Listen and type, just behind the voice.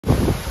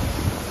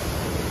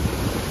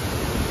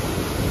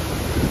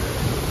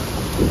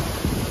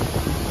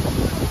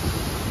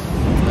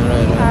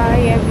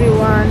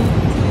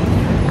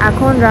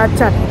এখন রাত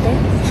 4টে,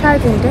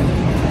 3:30।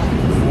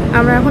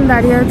 আমরা এখন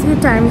দাঁড়িয়ে আছি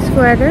টাইম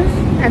স্কোয়ারের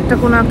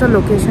কোনো একটা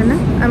লোকেশনে,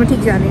 আমি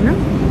ঠিক জানি না।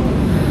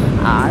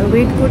 আর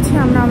ওয়েট করছি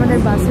আমরা আমাদের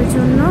বাসের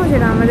জন্য,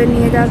 যেটা আমাদের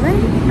নিয়ে যাবে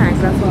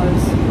নায়াগ্রা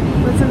ফলস।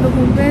 প্রচণ্ড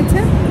ঘুম পেয়েছে,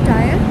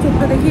 টায়ার,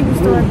 চোখটা দেখেই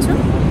বুঝতে পারছো।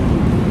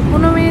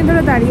 15 মিনিট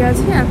ধরে দাঁড়িয়ে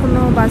আছি,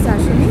 এখনও বাস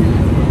আসেনি।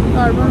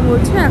 অর্পণ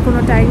বলছে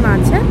এখনও টাইম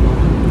আছে,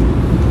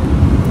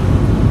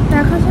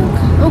 দেখা যাক।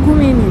 ও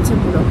ঘুমিয়ে নিয়েছে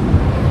পুরো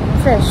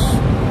ফ্রেশ,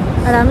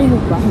 আর আমি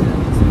হুব্বা।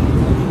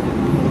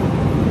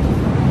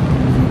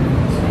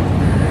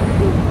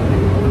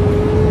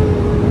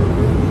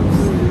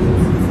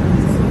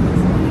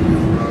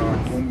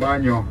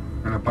 Baño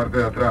en la parte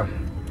de atrás,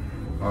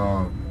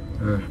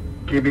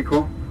 químico.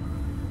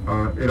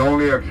 It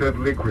only accepts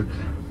liquids.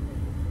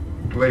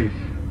 Please,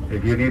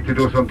 if you need to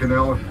do something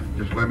else,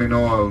 just let me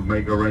know. I'll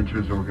make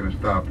arrangements so we can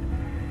stop.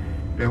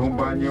 Es un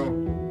baño.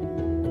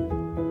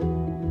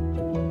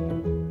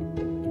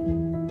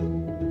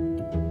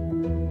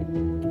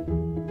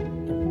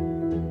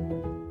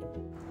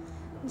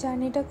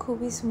 জার্নিটা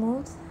খুবই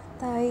smooth,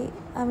 তাই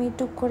আমি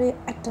টুক করে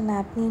একটা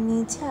nap নিয়ে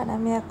নিয়েছি, আর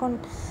আমি এখন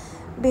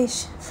বেশ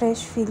ফ্রেশ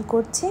ফিল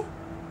করছি।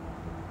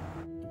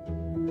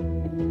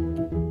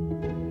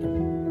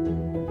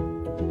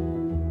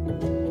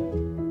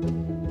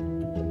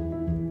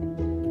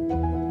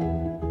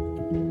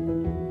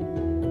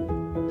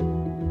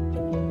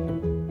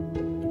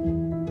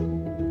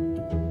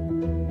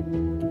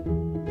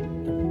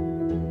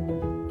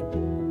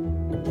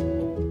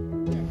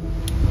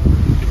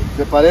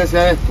 ¿Te parece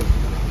a esto?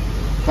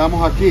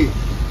 Estamos aquí.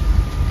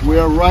 We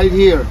are right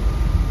here.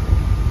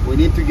 We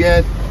need to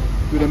get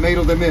to the Maid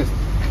of the Mist.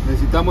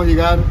 Necesitamos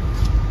llegar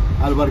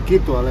al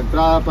barquito, a la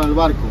entrada para el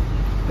barco.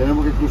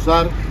 Tenemos que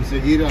cruzar y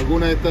seguir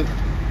alguna de estas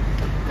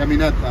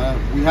caminatas.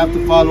 We have to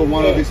follow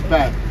one of these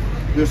paths.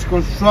 There's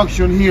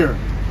construction here.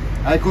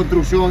 Hay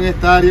construcción en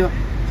esta área,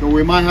 so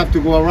we might have to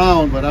go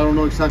around, but I don't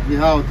know exactly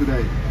how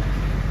today.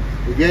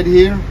 We get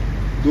here,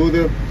 do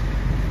the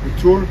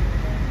tour,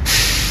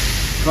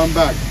 come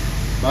back.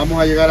 Vamos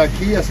a llegar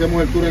aquí, hacemos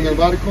el tour en el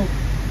barco,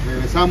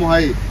 regresamos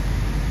ahí.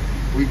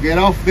 We get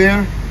off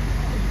there.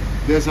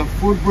 There's a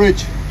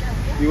footbridge.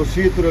 You will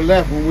see it to the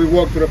left when we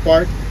walk to the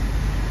park.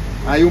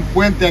 Hay un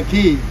puente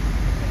aquí,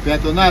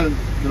 peatonal,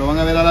 que lo van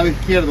a ver al lado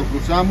izquierdo.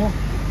 Cruzamos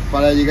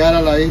para llegar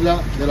a la isla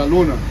de la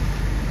Luna.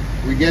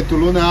 We get to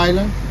Luna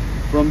Island.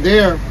 From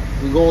there,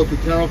 we go to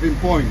Terrapin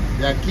Point.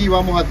 De aquí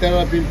vamos a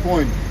Terrapin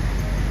Point.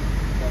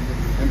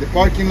 And the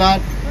parking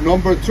lot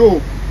number 2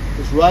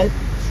 is right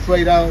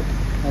straight out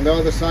on the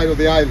other side of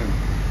the island.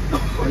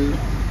 El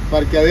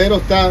parqueadero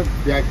está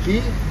de aquí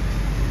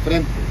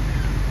frente,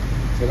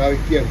 se lado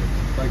izquierdo,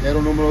 parqueadero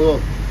número 2.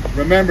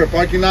 Remember,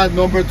 parking lot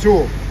number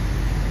 2.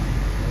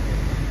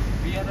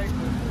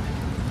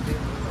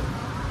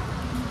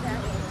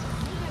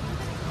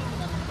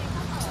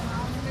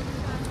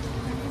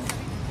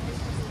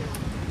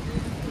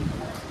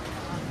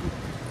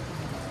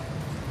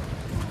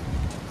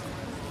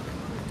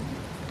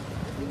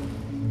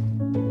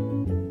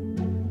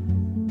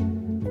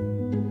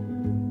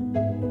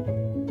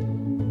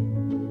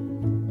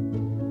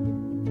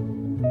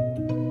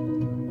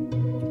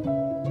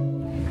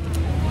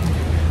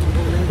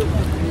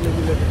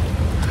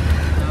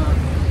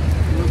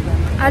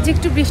 আজ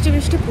একটু বৃষ্টি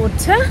বৃষ্টি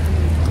পড়ছে,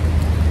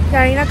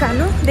 জানি না কেন।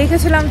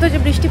 দেখেছিলাম তো যে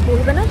বৃষ্টি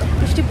পড়বে না,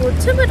 বৃষ্টি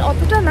পড়ছে, বাট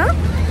অতটা না,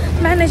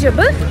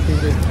 ম্যানেজেবল।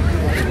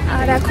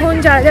 আর এখন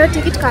যারা যারা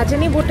টিকিট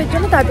কাটেনি বোটের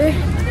জন্য, তাদের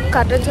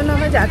কাটার জন্য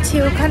আমরা যাচ্ছি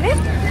ওখানে।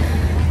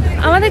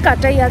 আমাদের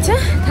কাটাই আছে,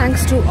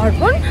 থ্যাঙ্কস টু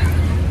অর্পণ।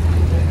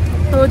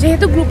 তো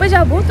যেহেতু গ্রুপে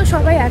যাব, তো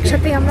সবাই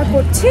একসাথেই আমরা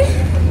করছি।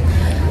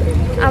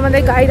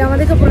 আমাদের গাইড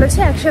আমাদেরকে বলেছে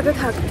একসাথে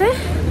থাকতে,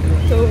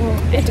 তো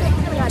এটাই,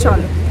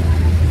 চলো।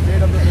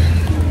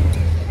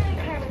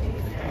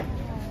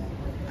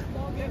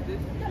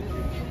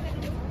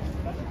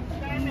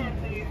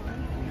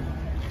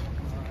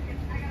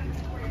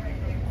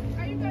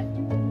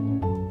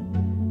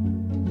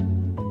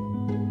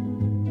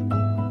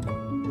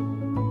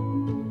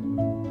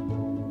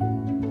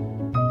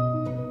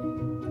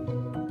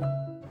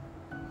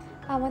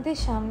 আমাদের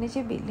সামনে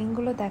যে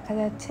বিল্ডিংগুলো দেখা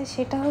যাচ্ছে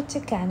সেটা হচ্ছে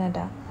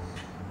কানাডা।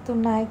 তো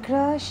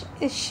Niagara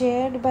is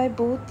shared by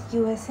both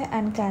USA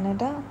and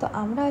Canada. তো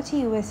আমরা আছি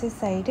ইউএসএ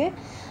সাইডে,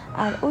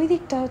 আর ওই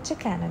দিকটা হচ্ছে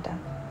Canada.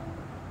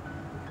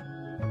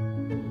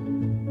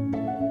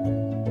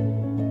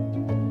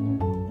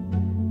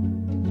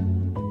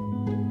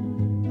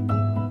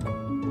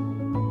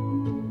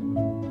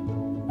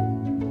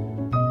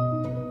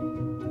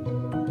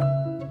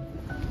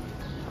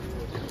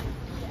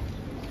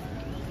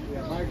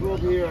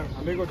 Here,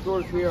 amigo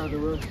tours here, the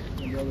rest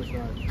on the other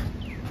side.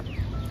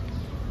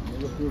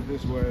 Amigo tours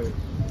this way.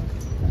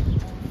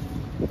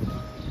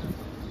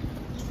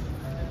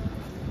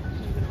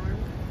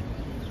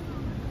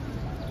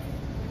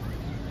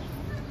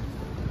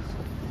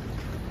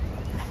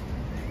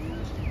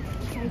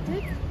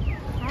 Excited?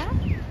 Huh?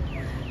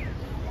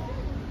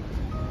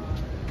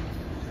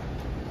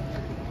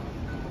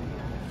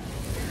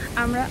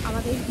 আমরা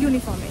আমাদের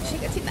ইউনিফর্মে এসে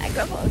গেছি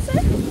নায়াগ্রা ফলসে।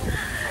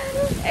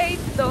 এই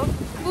তো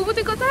বুবু,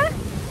 তুই কোথায়?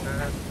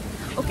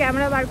 ও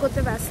ক্যামেরা বার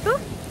করতে ব্যস্ত।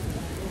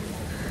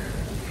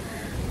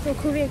 তো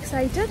খুবই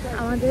এক্সাইটেড।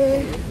 আমাদের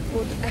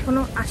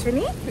এখনো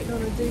আসেনি,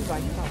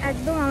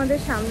 একদম আমাদের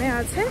সামনে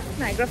আছে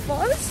নায়াগ্রা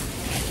ফলস।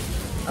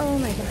 ও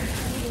মাই গড,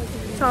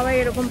 সবাই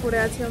এরকম পড়ে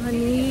আছে, আমরা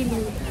নীল,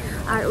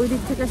 আর ওই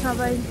দিক থেকে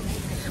সবাই।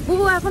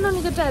 বুবু এখনো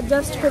নিজেটা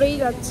অ্যাডজাস্ট করেই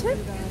যাচ্ছে।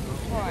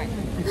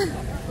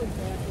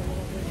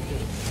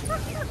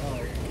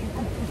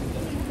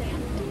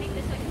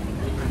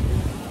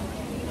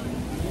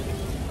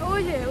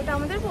 ওই যে ওটা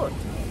আমাদের বোট,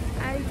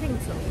 আই থিঙ্ক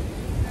সো,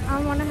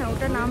 আমার মনে হয়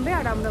ওটা নামবে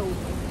আর আমরা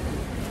উঠবো।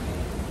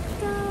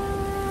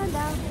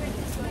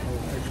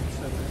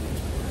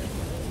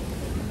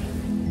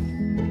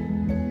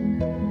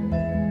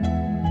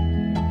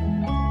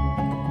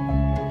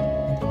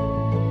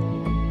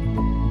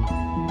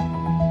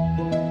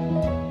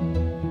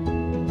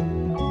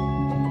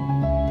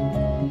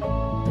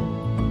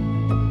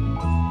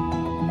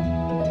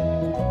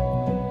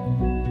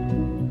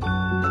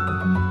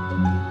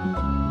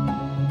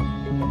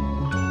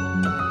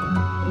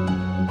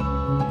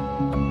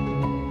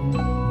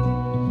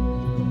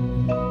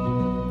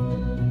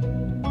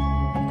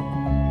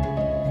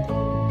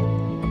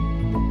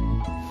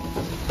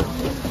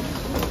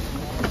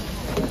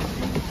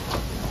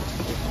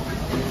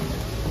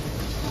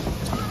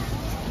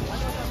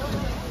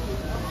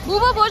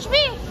 বুবু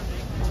বসবি?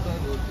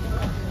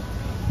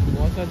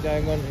 বসার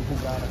জায়গা নেই,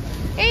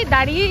 এই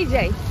দাঁড়িয়েই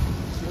যাই।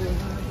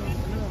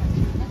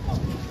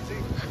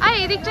 আর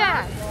এদিকটা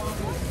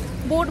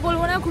বোট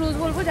বলবো না, ক্রুজ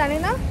বলবো জানি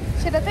না,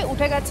 সেটাতে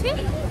উঠে গেছি,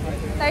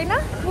 তাই না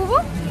বুবু?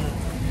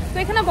 তো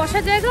এখানে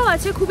বসার জায়গাও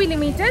আছে, খুবই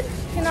লিমিটেড,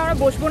 কিন্তু আমরা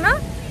বসবো না,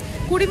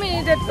 20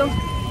 মিনিটের তো।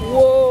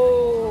 ও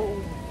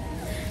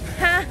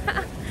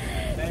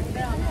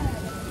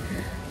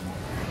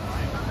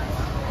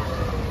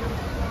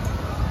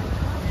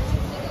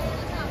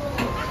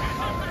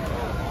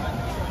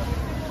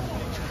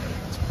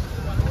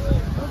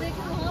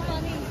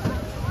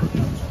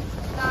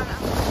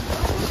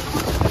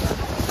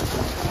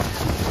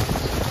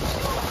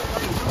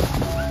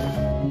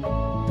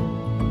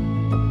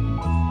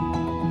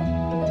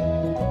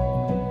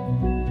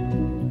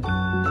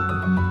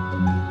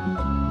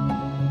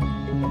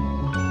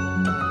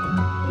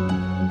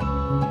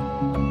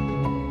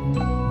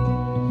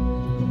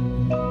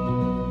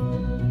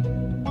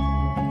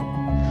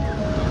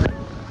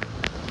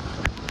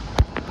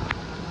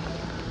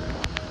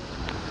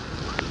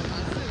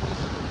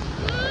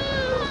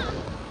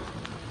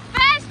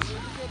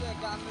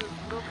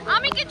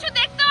আমি কিছু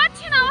দেখতে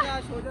পাচ্ছি না।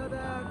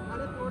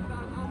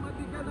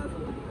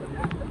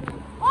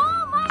 ও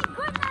মাই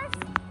গুডনেস,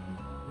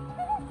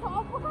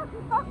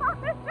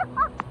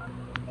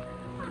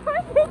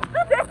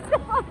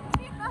 দেখতে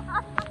পাচ্ছি না।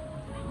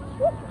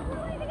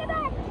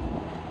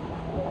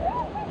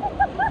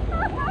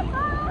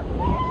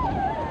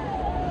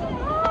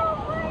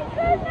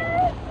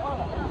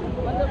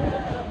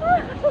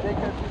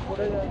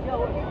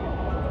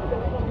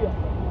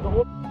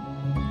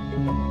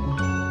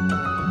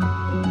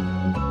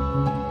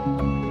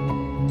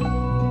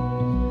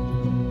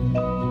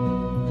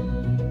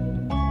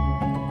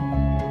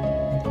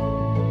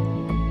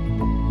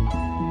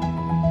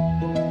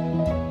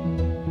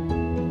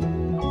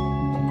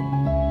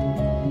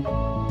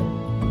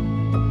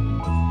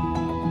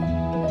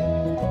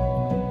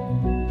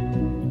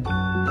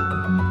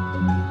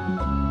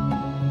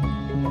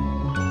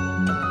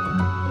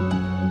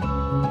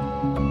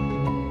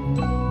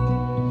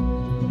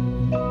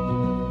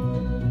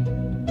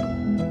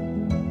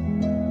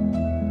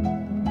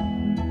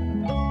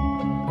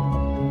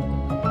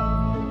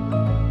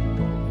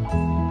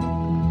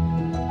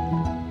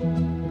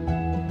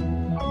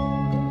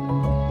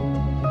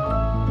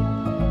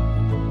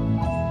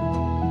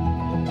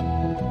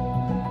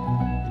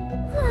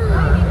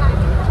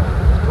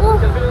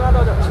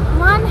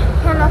 One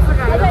hell of a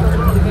ride.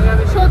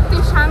 সত্যি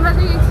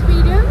সাংঘাতিক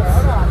এক্সপিরিয়েন্স।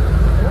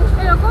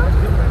 এরকম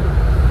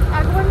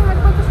একবার না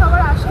একবার তো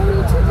সবার আশা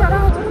হয়েছে যারা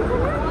হচ্ছে।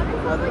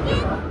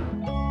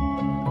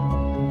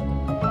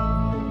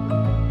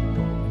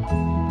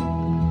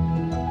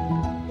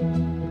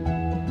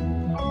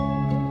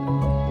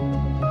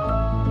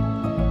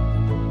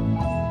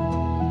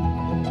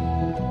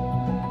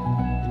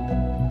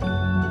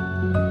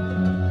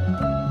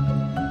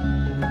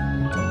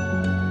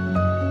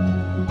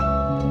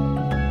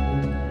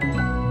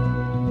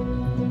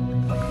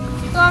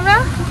 আমরা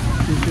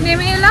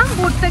নেমে এলাম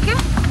বোট থেকে,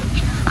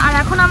 আর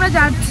এখন আমরা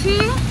যাচ্ছি।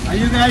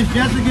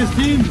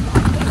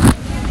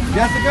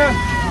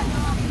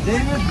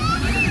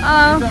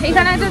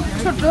 এখানে একটা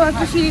ছোট্ট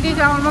একটা সিঁড়ি দিয়ে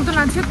যাওয়ার মতন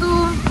আছে, তো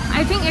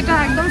আই থিঙ্ক এটা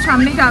একদম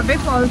সামনে যাবে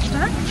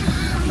ফলসটা,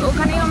 তো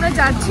ওখানেই আমরা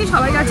যাচ্ছি,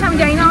 সবাই যাচ্ছে। আমি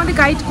জানি না আমাদের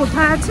গাইড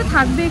কোথায় আছে,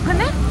 থাকবে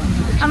এখানে,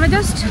 আমরা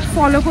জাস্ট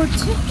ফলো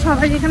করছি,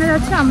 সবাই যেখানে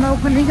যাচ্ছে আমরা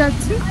ওখানেই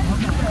যাচ্ছি।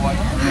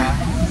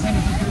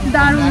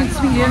 দারুণ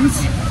experience.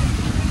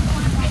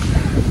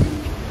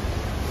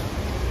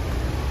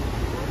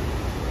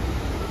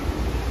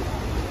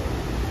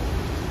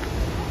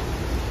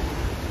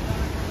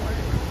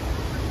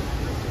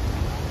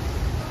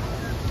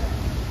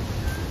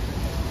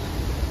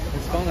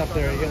 It's going up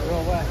there, you get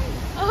real wet.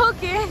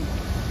 ওকে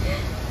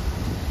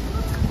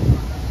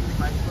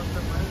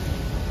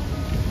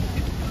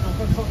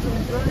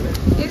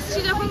এসছি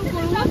যখন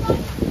করবো।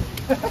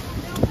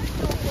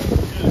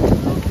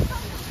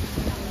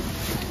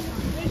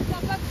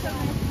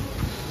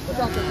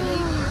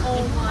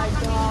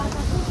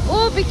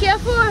 Oh, be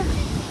careful.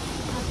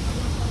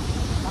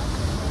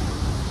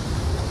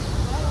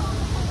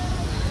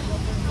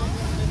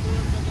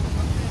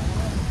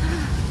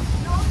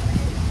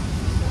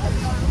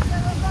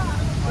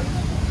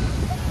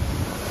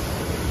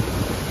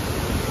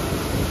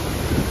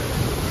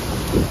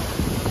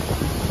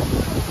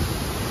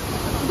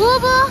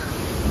 Boo-boo.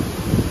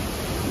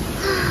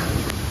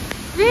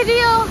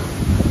 Video.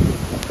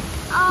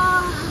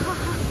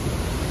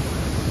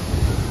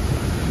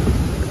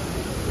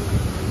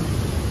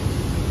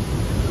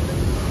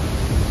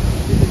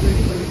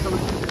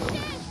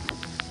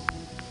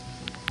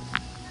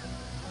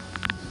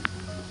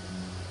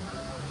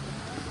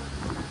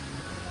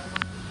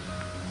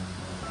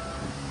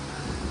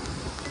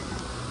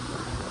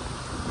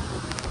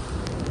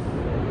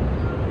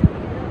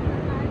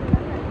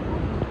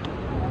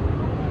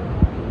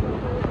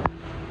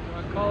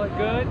 Call it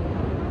good?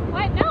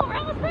 What? No, we're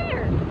almost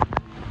there.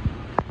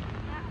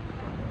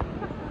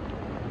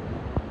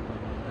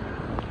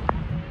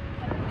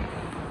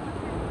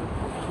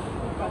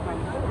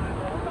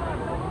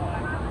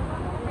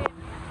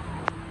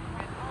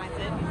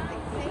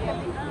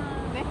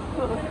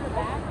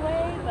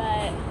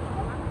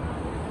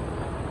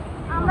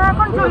 আমরা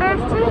এখন চলে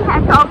এসেছি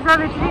একটা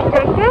অবজারভেটরি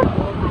দেখে,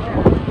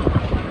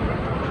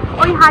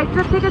 ওই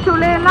হাইটটা থেকে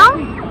চলে এলাম।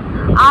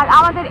 আর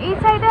আমাদের এই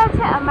সাইডে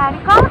আছে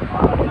আমেরিকা,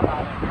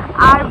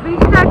 আর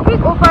ব্রিজটার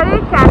ঠিক ওপারে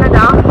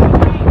কানাডা,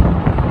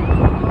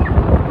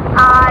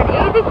 আর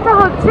এই দিকটা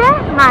হচ্ছে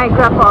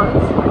নায়াগ্রা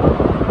ফলস।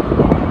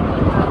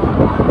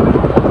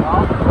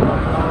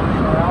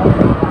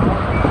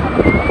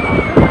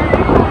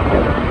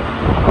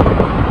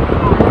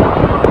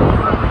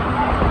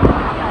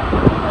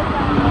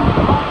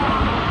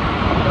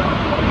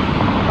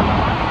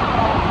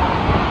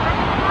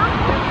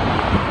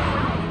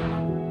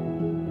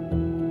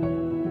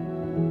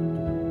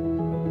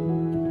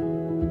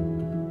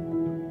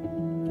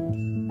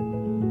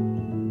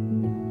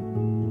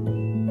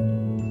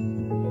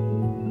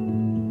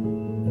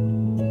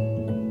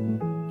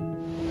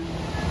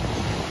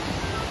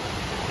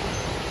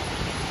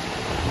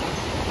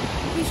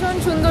 ভীষণ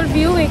সুন্দর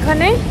ভিউ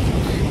এখানে।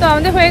 তো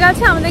আমাদের হয়ে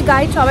গেছে, আমাদের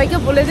গাইড সবাইকে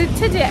বলে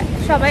দিচ্ছে যে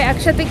সবাই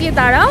একসাথে গিয়ে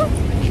দাঁড়াও,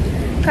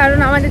 কারণ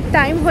আমাদের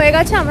টাইম হয়ে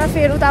গেছে, আমরা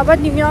ফেরত আবার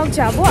নিউ ইয়র্ক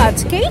যাবো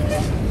আজকেই।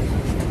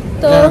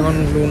 তো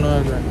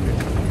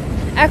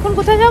এখন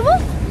কোথায় যাব?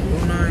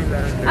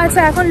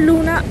 আচ্ছা, এখন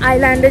লুনা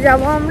আইল্যান্ডে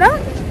যাব আমরা।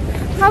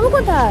 খাবো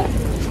কোথায়?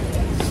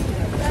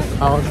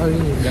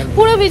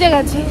 পুরো ভিজে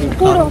গেছি,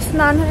 পুরো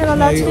স্নান হয়ে গেল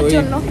আজকের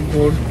জন্য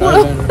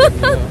পুরো,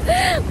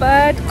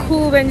 বাট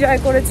খুব এনজয়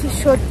করেছি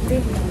সত্যি।